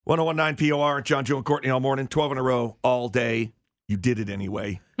1019 POR, John, Joe, and Courtney all morning, 12 in a row, all day. You did it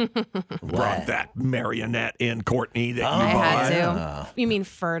anyway. Brought that marionette in, Courtney, that you I bought. had to. You mean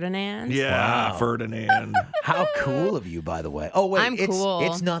Ferdinand? Yeah, Ferdinand. How cool of you, by the way. Oh, wait. I'm cool.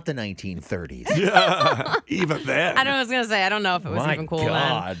 It's not the 1930s. Yeah, even then. I was going to say, I don't know if it was My even cool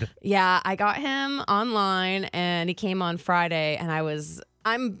God. then. Yeah, I got him online, and he came on Friday, and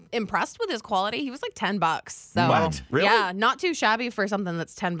I'm impressed with his quality. He was like $10. So What? Really? Yeah, not too shabby for something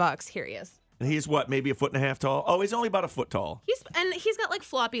that's $10. Here he is. And he's what, maybe a foot and a half tall? Oh, he's only about a foot tall. He's got like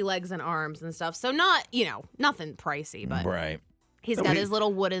floppy legs and arms and stuff. So not, nothing pricey, but Right. he's got his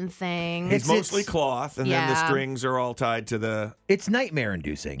little wooden thing. He's mostly cloth, and then the Yeah. strings are all tied to the... It's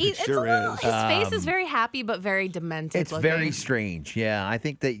nightmare-inducing. It's sure a little, is. His face is very happy, but very demented It's looking. very strange. Yeah, I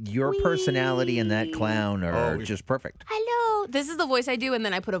think that your personality and that clown are just perfect. Hello. This is the voice I do, and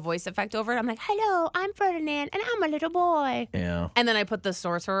then I put a voice effect over it. I'm like, hello, I'm Ferdinand, and I'm a little boy. Yeah. And then I put the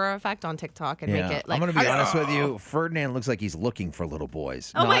sorcerer effect on TikTok and make it like, I'm going to be "Hello." honest with you. Ferdinand looks like he's looking for little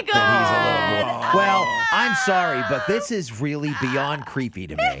boys. Oh, my not that he's a little God. boy. Well, I'm sorry, but this is really beyond creepy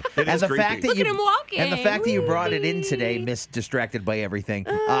to me. It is the creepy. fact that Look you at him walking. and the fact that you brought it in today, Whee! Miss Distracted by Everything,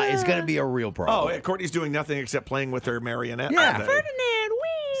 is going to be a real Oh, problem. yeah, Courtney's doing nothing except playing with her marionette. Yeah. all day. Ferdinand,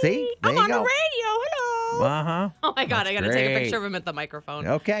 wee. See? There I'm you on the go. radio. Hello. Uh-huh. Oh my God, I gotta take a great. picture of him at the microphone.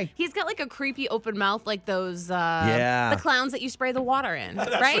 Okay. He's got like a creepy open mouth, like those Yeah. the clowns that you spray the water in,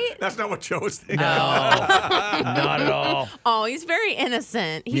 right? That's not what Joe was thinking. No, not at all. Oh, he's very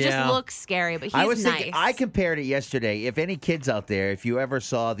innocent. He Yeah. just looks scary, but he's I was nice. thinking, I compared it yesterday. If any kids out there, if you ever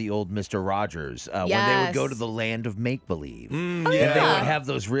saw the old Mr. Rogers, when they would go to Yes. the land of make believe, Mm, and they yeah. would have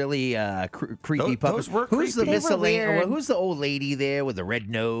those really creepy Those puppets. were Who's the creepy. They were weird. Who's the old lady there with the red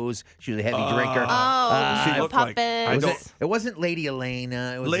nose? She was a heavy drinker. Oh, she the looked like- puppets. I Was don't- it wasn't Lady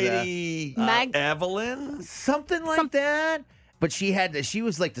Elena. It was Lady Mag- Evelyn? something like that. But she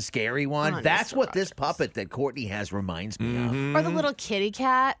was like the scary one. Oh, That's Mr. what this puppet that Courtney has reminds me of. Or the little kitty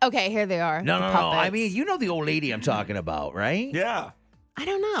cat. Okay, here they are. No, the no, no. I puppets. mean, you know the old lady I'm talking about, right? Yeah. I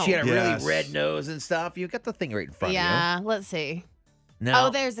don't know. She had a Yes. really red nose and stuff. You got the thing right in front of Yeah, let's see. you. No. Oh,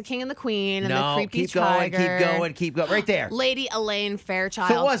 there's the king and the queen and no, the creepy keep going, tiger. keep going. Right there. Lady Elaine Fairchild.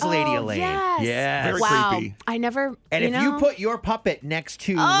 So it was Lady Oh, Elaine. Yes. Yes. Very wow. creepy. I never. And if you put your puppet next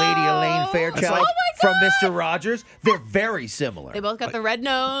to Lady Elaine Fairchild Oh my from God. Mr. Rogers, they're very similar. They both got the red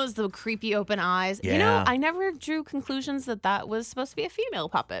nose, the creepy open eyes. You know, Yeah. I never drew conclusions that was supposed to be a female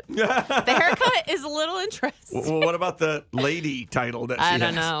puppet. The haircut is a little interesting. Well, what about the lady title that she I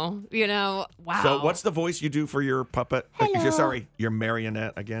don't has? know. Wow. So what's the voice you do for your puppet? Hello. Sorry, your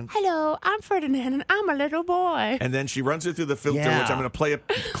marionette again? Hello, I'm Ferdinand and I'm a little boy. And then she runs it through the filter, Yeah. which I'm going to play a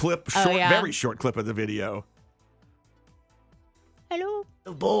clip, Oh, yeah. very short clip of the video. Hello.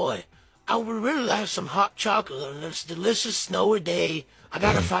 Boy, I would really like some hot chocolate on this delicious snowy day. I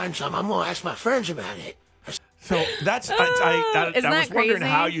gotta find some. I'm gonna ask my friends about it. So that's, I Isn't was that wondering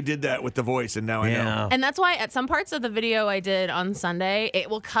crazy? how you did that with the voice, and now I know. Yeah. And that's why at some parts of the video I did on Sunday, it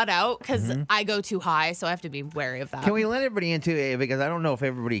will cut out because I go too high, so I have to be wary of that. Can we let everybody into it? Because I don't know if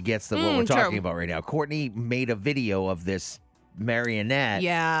everybody gets what we're true. talking about right now. Courtney made a video of this marionette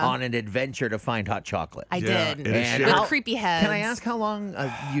Yeah. on an adventure to find hot chocolate. I Yeah, did. it is And shit. With creepy heads. Can I ask how long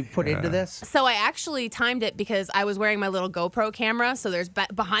you put into this? So I actually timed it because I was wearing my little GoPro camera, so there's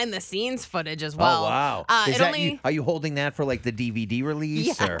behind the scenes footage as well. Oh, wow. Is It that only are you holding that for like the DVD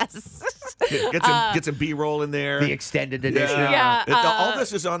release or yes. Get some B-roll in there. the extended edition? Yeah. All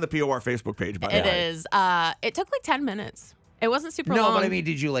this is on the POR Facebook page, by the It way. is. It took like 10 minutes. It wasn't super No, long. but I mean,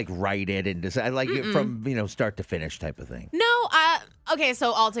 did you like write it and decide like from start to finish type of thing? No, okay,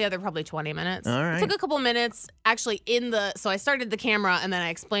 so altogether probably 20 minutes. All right. It took a couple minutes actually so I started the camera and then I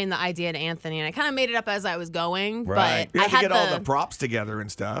explained the idea to Anthony and I kind of made it up as I was going, Right. but You I had to had get all the props together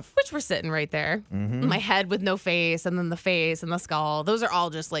and stuff. which were sitting right there. My head with no face and then the face and the skull. Those are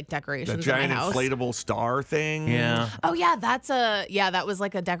all just like The decorations giant in my house. inflatable star thing. Yeah. Oh yeah, that was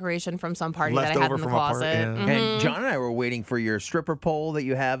like a decoration from some party that I Left had over in the from a party, closet. yeah. Mhm. And John and I were waiting for your stripper pole that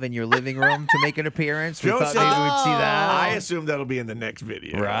you have in your living room to make an appearance. We Joe thought said- maybe we'd see that. I assume that'll be in the next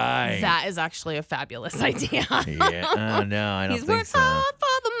video. Right. That is actually a fabulous idea. Yeah. Oh no, I don't He think works so. hard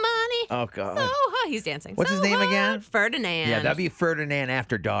for the money. Oh god. So hard. He's dancing. What's so his name hard. again? Ferdinand. Yeah, that'd be Ferdinand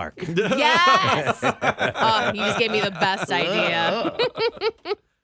After Dark. Yes. Oh, you just gave me the best idea.